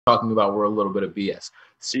talking about were a little bit of BS.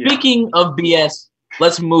 Speaking of BS,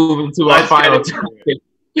 let's move into our final topic.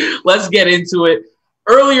 Let's get into it.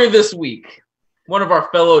 Earlier this week, one of our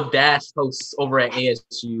fellow Dash hosts over at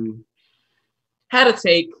ASU had a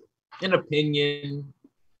take, an opinion,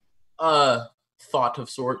 thought of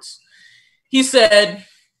sorts. He said,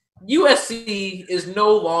 USC is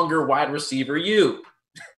no longer wide receiver U.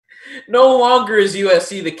 No longer is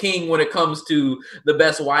USC the king when it comes to the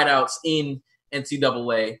best wideouts in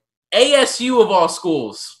NCAA. ASU of all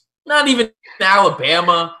schools, not even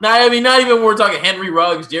Alabama, not even when we're talking Henry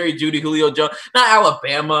Ruggs, Jerry Jeudy, Julio Jones, not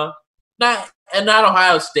Alabama, not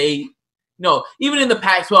Ohio State, no, even in the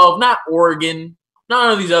Pac-12, not Oregon,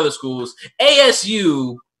 none of these other schools.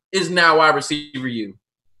 ASU is now wide receiver U.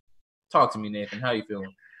 Talk to me, Nathan. How you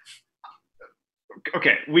feeling?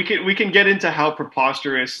 Okay, we can get into how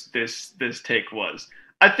preposterous this take was.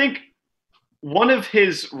 I think one of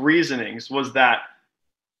his reasonings was that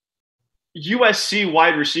USC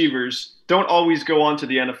wide receivers don't always go on to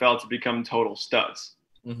the NFL to become total studs.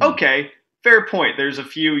 Mm-hmm. Okay, fair point. There's a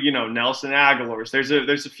few, Nelson Aguilar's. There's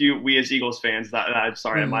a few we as Eagles fans that I'm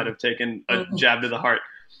sorry, I might have taken a jab to the heart.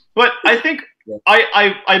 But I think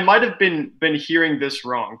I might have been hearing this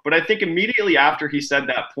wrong. But I think immediately after he said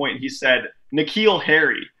that point, he said N'Keal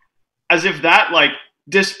Harry, as if that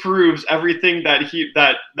disproves everything that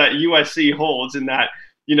USC holds, and that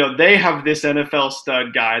they have this NFL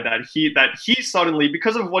stud guy that he suddenly,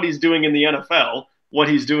 because of what he's doing in the NFL,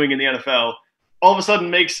 all of a sudden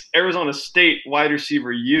makes Arizona State wide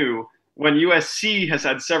receiver U, when USC has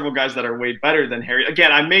had several guys that are way better than Harry.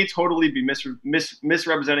 Again, I may totally be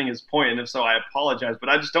misrepresenting his point, and if so, I apologize, but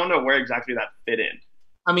I just don't know where exactly that fit in.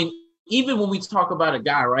 I mean, even when we talk about a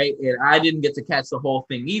guy, right, and I didn't get to catch the whole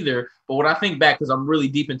thing either, but when I think back, because I'm really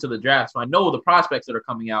deep into the draft, so I know the prospects that are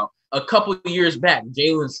coming out. A couple of years back,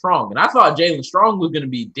 Jalen Strong, and I thought Jalen Strong was going to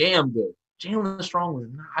be damn good. Jalen Strong was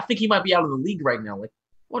not. I think he might be out of the league right now.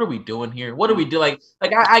 What are we doing here? What do we do? I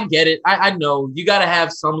get it. I know you got to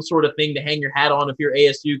have some sort of thing to hang your hat on if you're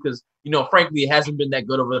ASU, because frankly, it hasn't been that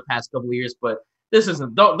good over the past couple of years. But this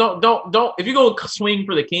isn't. Don't. If you go swing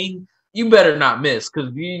for the king, you better not miss,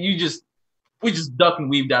 because we just duck and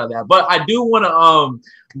weaved out of that. But I do want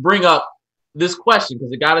to bring up this question,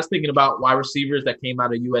 because it got us thinking about wide receivers that came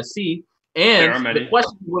out of USC, and the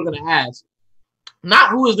question we're going to ask.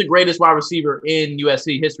 Not who is the greatest wide receiver in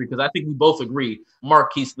USC history, because I think we both agree,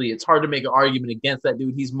 Marquise Lee. It's hard to make an argument against that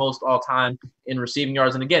dude. He's most all-time in receiving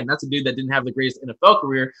yards. And again, that's a dude that didn't have the greatest NFL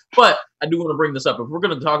career. But I do want to bring this up. If we're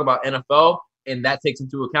going to talk about NFL, and that takes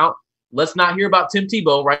into account, let's not hear about Tim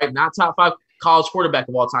Tebow, right? Not top 5 college quarterback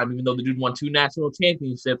of all time, even though the dude won 2 national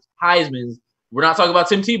championships, Heisman's. We're not talking about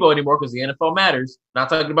Tim Tebow anymore because the NFL matters. Not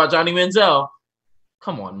talking about Johnny Manziel.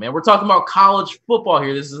 Come on, man. We're talking about college football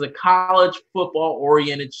here. This is a college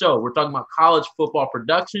football-oriented show. We're talking about college football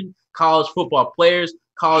production, college football players,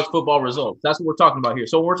 college football results. That's what we're talking about here.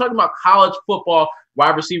 So when we're talking about college football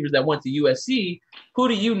wide receivers that went to USC, who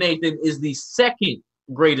to you, Nathan, is the second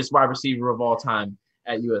greatest wide receiver of all time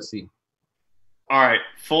at USC? All right.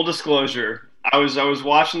 Full disclosure. I was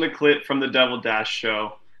watching the clip from the Devil Dash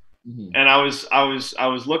show. Mm-hmm. And I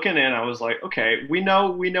was looking in. I was like, okay, we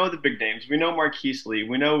know the big names. We know Marquise Lee.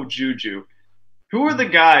 We know Juju. Who are the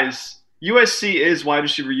guys? USC is wide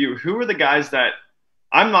receiver U. Who are the guys that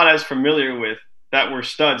I'm not as familiar with that were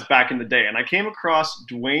studs back in the day? And I came across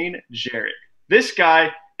Dwayne Jarrett. This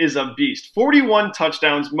guy is a beast. 41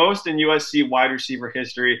 touchdowns, most in USC wide receiver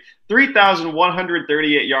history.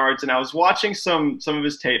 3,138 yards. And I was watching some of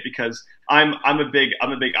his tape because I'm a big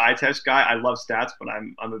eye test guy. I love stats, but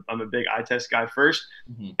I'm a big eye test guy first.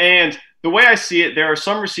 Mm-hmm. And the way I see it, there are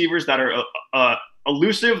some receivers that are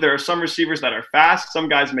elusive. There are some receivers that are fast. Some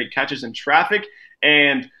guys make catches in traffic,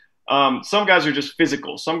 and some guys are just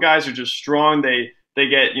physical. Some guys are just strong. They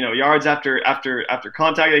get yards after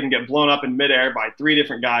contact. They can get blown up in midair by 3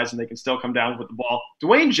 different guys, and they can still come down with the ball.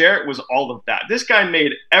 Dwayne Jarrett was all of that. This guy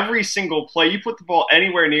made every single play. You put the ball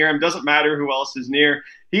anywhere near him, doesn't matter who else is near.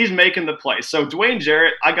 He's making the play. So Dwayne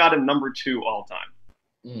Jarrett, I got him number 2 all time.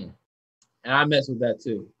 And I mess with that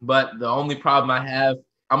too. But the only problem I have,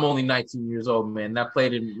 I'm only 19 years old, man.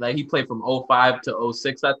 He played from 05 to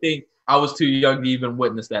 06, I think. I was too young to even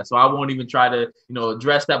witness that. So I won't even try to,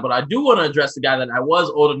 address that. But I do want to address the guy that I was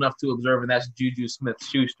old enough to observe, and that's Juju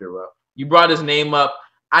Smith-Schuster, bro. You brought his name up.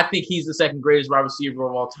 I think he's the second greatest wide receiver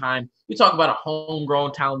of all time. We talk about a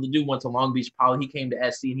homegrown talent. The dude went to Long Beach Poly. He came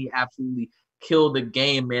to SC, and he absolutely killed the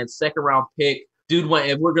game, man. Second-round pick. Dude went,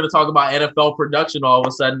 if we're going to talk about NFL production all of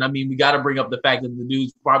a sudden, I mean, we got to bring up the fact that the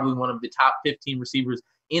dude's probably one of the top 15 receivers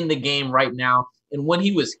in the game right now. And when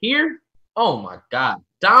he was here, oh, my God.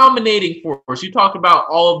 dominating force. You talk about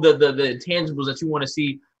all of the intangibles that you want to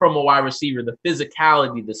see from a wide receiver, the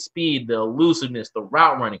physicality, the speed, the elusiveness, the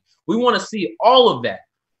route running. We want to see all of that.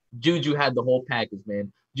 Juju had the whole package,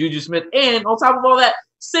 man. Juju Smith. And on top of all that,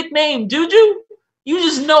 sick name, Juju. You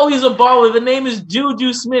just know he's a baller. The name is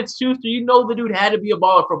Juju Smith-Schuster. You know the dude had to be a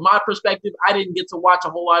baller. From my perspective, I didn't get to watch a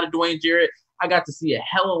whole lot of Dwayne Jarrett. I got to see a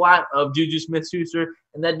hell of a lot of Juju Smith-Schuster,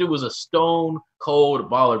 and that dude was a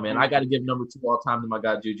stone-cold baller, man. I got to give number 2 all time to my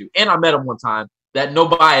guy Juju. And I met him one time. That no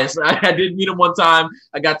bias. I did meet him one time.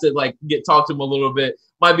 I got to talk to him a little bit.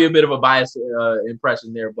 Might be a bit of a biased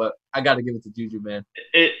impression there, but I got to give it to Juju, man.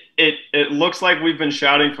 It looks like we've been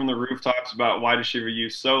shouting from the rooftops about wide receiver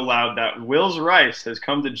use so loud that Wills Rice has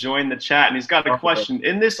come to join the chat, and he's got a question.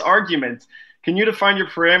 In this argument, can you define your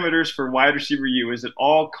parameters for wide receiver U? Is it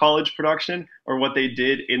all college production or what they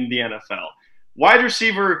did in the NFL? Wide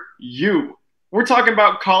receiver U. We're talking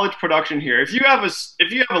about college production here. If you have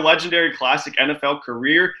a legendary classic NFL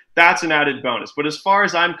career, that's an added bonus. But as far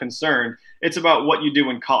as I'm concerned, it's about what you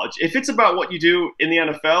do in college. If it's about what you do in the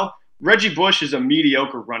NFL, Reggie Bush is a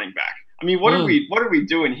mediocre running back. I mean, what are we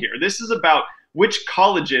doing here? This is about which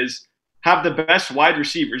colleges have the best wide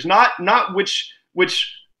receivers, not which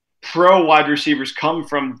pro wide receivers come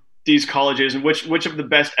from these colleges and which of the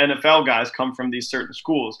best NFL guys come from these certain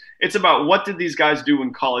schools. It's about what did these guys do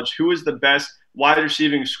in college? Who is the best wide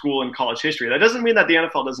receiving school in college history? That doesn't mean that the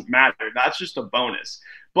NFL doesn't matter. That's just a bonus.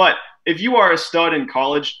 But if you are a stud in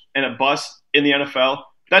college and a bust in the NFL,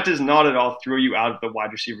 that does not at all throw you out of the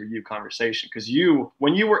wide receiver U conversation. Because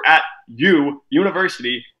when you were at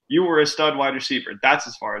university, you were a stud wide receiver. That's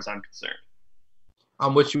as far as I'm concerned.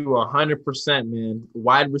 I'm with you 100%, man.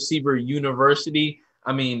 Wide receiver university.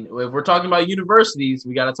 I mean, if we're talking about universities,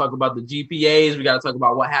 we got to talk about the GPAs. We got to talk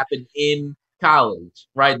about what happened in college,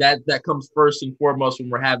 right? That comes first and foremost when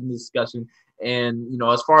we're having this discussion. And,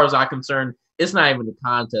 as far as I'm concerned, it's not even a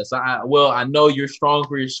contest. I know you're strong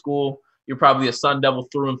for your school. You're probably a Sun Devil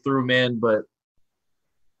through and through, man, but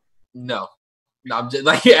no, I'm just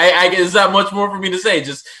I guess not much more for me to say.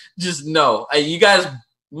 Just no. You guys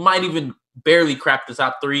might even barely crack the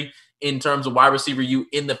top 3 in terms of wide receiver U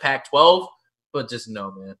in the Pac-12, but just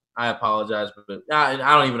no, man. I apologize, but I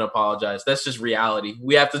don't even apologize. That's just reality.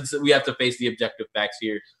 We have to face the objective facts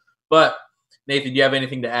here. But Nathan, do you have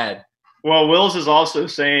anything to add? Well, Wills is also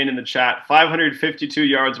saying in the chat, 552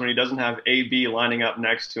 yards when he doesn't have AB lining up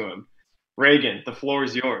next to him. Reagan, the floor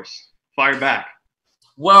is yours. Fire back.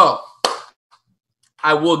 Well,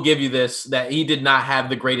 I will give you this, that he did not have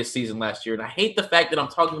the greatest season last year. And I hate the fact that I'm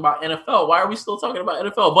talking about NFL. Why are we still talking about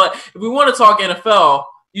NFL? But if we want to talk NFL,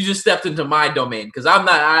 you just stepped into my domain because I'm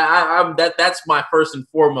not. That's my first and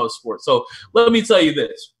foremost sport. So let me tell you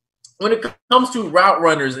this: when it comes to route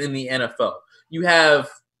runners in the NFL, you have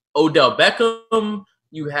Odell Beckham,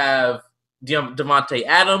 you have Devontae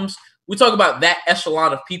Adams. We talk about that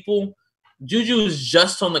echelon of people. Juju is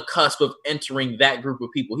just on the cusp of entering that group of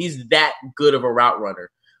people. He's that good of a route runner.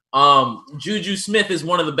 Juju Smith is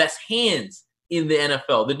one of the best hands in the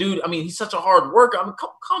NFL. The dude, I mean, he's such a hard worker. I mean,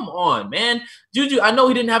 come on, man. Juju, I know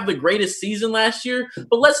he didn't have the greatest season last year,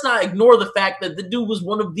 but let's not ignore the fact that the dude was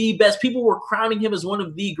one of the best. People were crowning him as one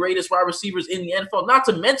of the greatest wide receivers in the NFL, not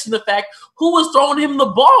to mention the fact who was throwing him the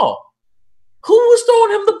ball. Who was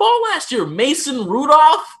throwing him the ball last year? Mason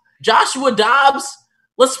Rudolph? Joshua Dobbs?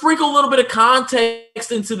 Let's sprinkle a little bit of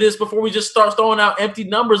context into this before we just start throwing out empty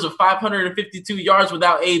numbers of 552 yards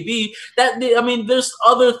without AB. There's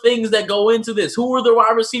other things that go into this. Who were the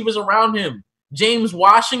wide receivers around him? James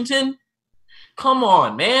Washington? Come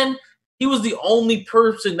on, man. He was the only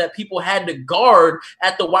person that people had to guard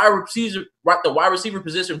at the wide receiver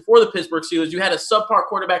position for the Pittsburgh Steelers. You had a subpar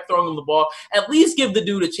quarterback throwing him the ball. At least give the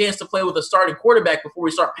dude a chance to play with a starting quarterback before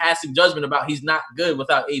we start passing judgment about he's not good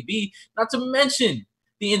without AB. Not to mention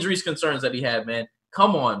the injuries concerns that he had, man.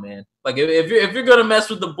 Come on, man. Like if you're gonna mess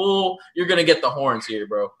with the bull, you're gonna get the horns here,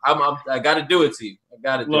 bro. I gotta do it to you.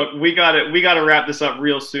 Look, we gotta wrap this up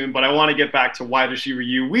real soon, but I want to get back to wide receiver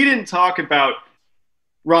U. We didn't talk about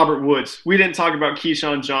Robert Woods. We didn't talk about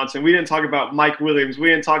Keyshawn Johnson. We didn't talk about Mike Williams. We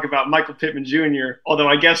didn't talk about Michael Pittman Jr. Although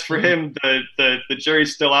I guess for him the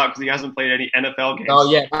jury's still out because he hasn't played any NFL games.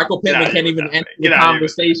 Oh yeah, Michael Pittman can't even enter the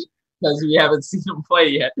conversation because we haven't seen him play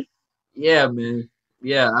yet. Yeah, man.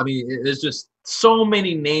 Yeah, I mean, it's just so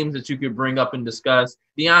many names that you could bring up and discuss.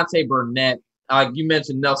 Deontay Burnett, you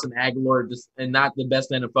mentioned Nelson Aguilar, just and not the best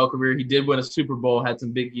NFL career. He did win a Super Bowl, had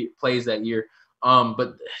some big plays that year.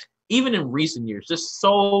 But even in recent years, just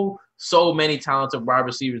so many talented wide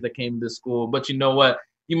receivers that came to this school. But you know what?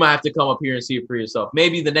 You might have to come up here and see it for yourself.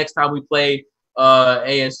 Maybe the next time we play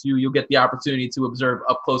ASU, you'll get the opportunity to observe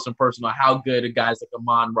up close and personal how good guys like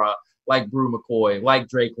Amon-Ra, like Brew McCoy, like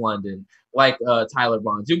Drake London, like Tyler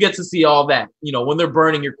Bonds. You get to see all that. You know, when they're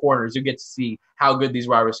burning your corners, you get to see how good these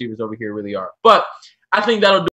wide receivers over here really are. But I think that'll do